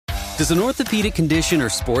Does an orthopedic condition or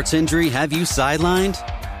sports injury have you sidelined?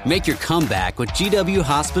 Make your comeback with GW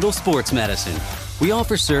Hospital Sports Medicine. We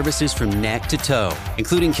offer services from neck to toe,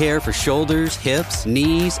 including care for shoulders, hips,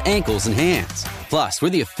 knees, ankles, and hands. Plus, we're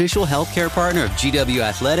the official healthcare partner of GW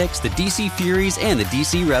Athletics, the DC Furies, and the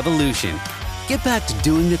DC Revolution. Get back to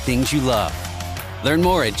doing the things you love. Learn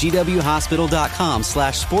more at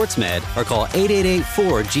gwhospital.com/sportsmed or call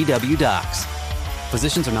 888-4GW-DOCS.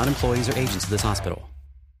 Physicians are not employees or agents of this hospital.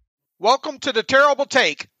 Welcome to The Terrible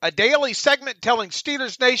Take, a daily segment telling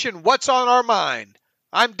Steelers Nation what's on our mind.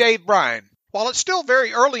 I'm Dave Bryan. While it's still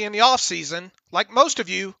very early in the offseason, like most of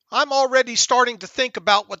you, I'm already starting to think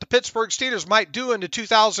about what the Pittsburgh Steelers might do in the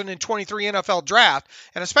 2023 NFL Draft,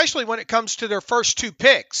 and especially when it comes to their first two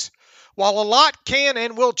picks. While a lot can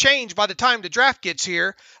and will change by the time the draft gets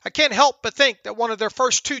here, I can't help but think that one of their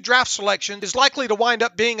first two draft selections is likely to wind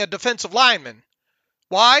up being a defensive lineman.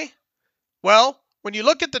 Why? Well, when you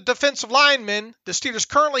look at the defensive linemen the Steelers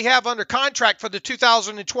currently have under contract for the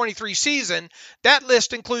 2023 season, that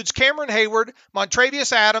list includes Cameron Hayward,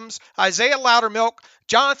 Montravius Adams, Isaiah Loudermilk,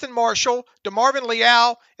 Jonathan Marshall, DeMarvin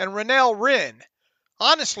Leal, and Renell Wren.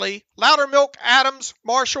 Honestly, Loudermilk, Adams,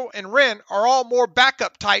 Marshall, and Wren are all more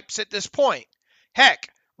backup types at this point. Heck,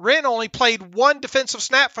 Wren only played one defensive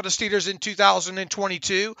snap for the Steelers in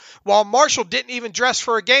 2022, while Marshall didn't even dress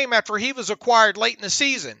for a game after he was acquired late in the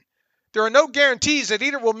season. There are no guarantees that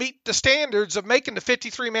either will meet the standards of making the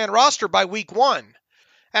 53-man roster by week 1.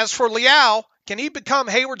 As for Leal, can he become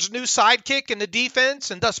Hayward's new sidekick in the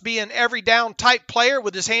defense and thus be an every-down type player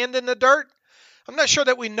with his hand in the dirt? I'm not sure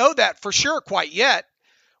that we know that for sure quite yet.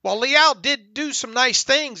 While Leal did do some nice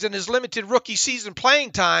things in his limited rookie season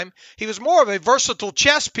playing time, he was more of a versatile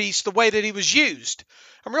chess piece the way that he was used.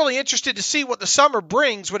 I'm really interested to see what the summer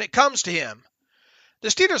brings when it comes to him. The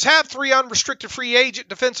Steelers have 3 unrestricted free agent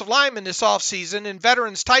defensive linemen this offseason in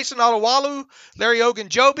veterans Tyson Alualu, Larry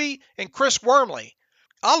Ogunjobi, and Chris Wormley.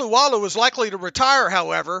 Alualu is likely to retire,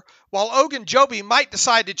 however, while Ogunjobi might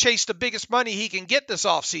decide to chase the biggest money he can get this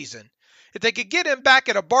offseason. If they could get him back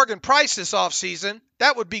at a bargain price this offseason,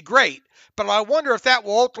 that would be great, but I wonder if that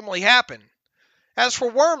will ultimately happen. As for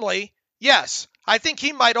Wormley, yes, I think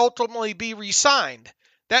he might ultimately be re-signed.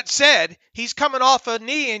 That said, he's coming off a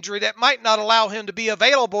knee injury that might not allow him to be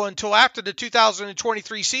available until after the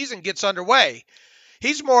 2023 season gets underway.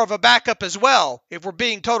 He's more of a backup as well, if we're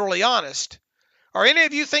being totally honest. Are any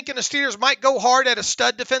of you thinking the Steelers might go hard at a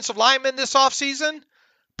stud defensive lineman this offseason?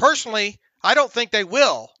 Personally, I don't think they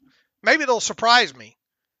will. Maybe they'll surprise me.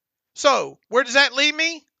 So, where does that leave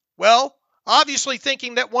me? Well, obviously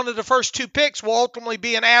thinking that one of the first two picks will ultimately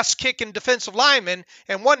be an ass-kicking defensive lineman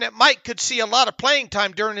and one that could see a lot of playing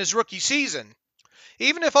time during his rookie season.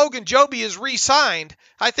 Even if Ogunjobi is re-signed,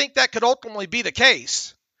 I think that could ultimately be the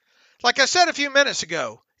case. Like I said a few minutes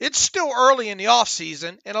ago, it's still early in the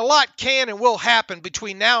offseason and a lot can and will happen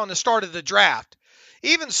between now and the start of the draft.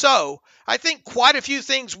 Even so, I think quite a few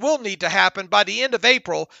things will need to happen by the end of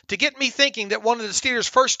April to get me thinking that one of the Steelers'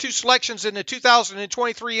 first two selections in the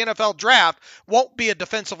 2023 NFL Draft won't be a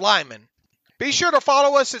defensive lineman. Be sure to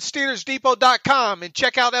follow us at SteelersDepot.com and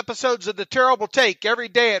check out episodes of The Terrible Take every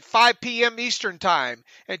day at 5 p.m. Eastern Time.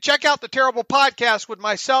 And check out The Terrible Podcast with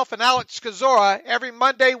myself and Alex Kozora every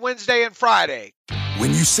Monday, Wednesday, and Friday.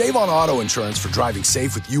 When you save on auto insurance for driving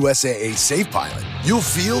safe with USAA Safe Pilot, you'll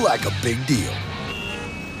feel like a big deal,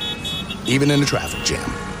 even in a traffic jam.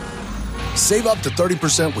 Save up to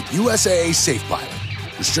 30% with USAA Safe Pilot.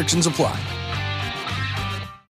 Restrictions apply.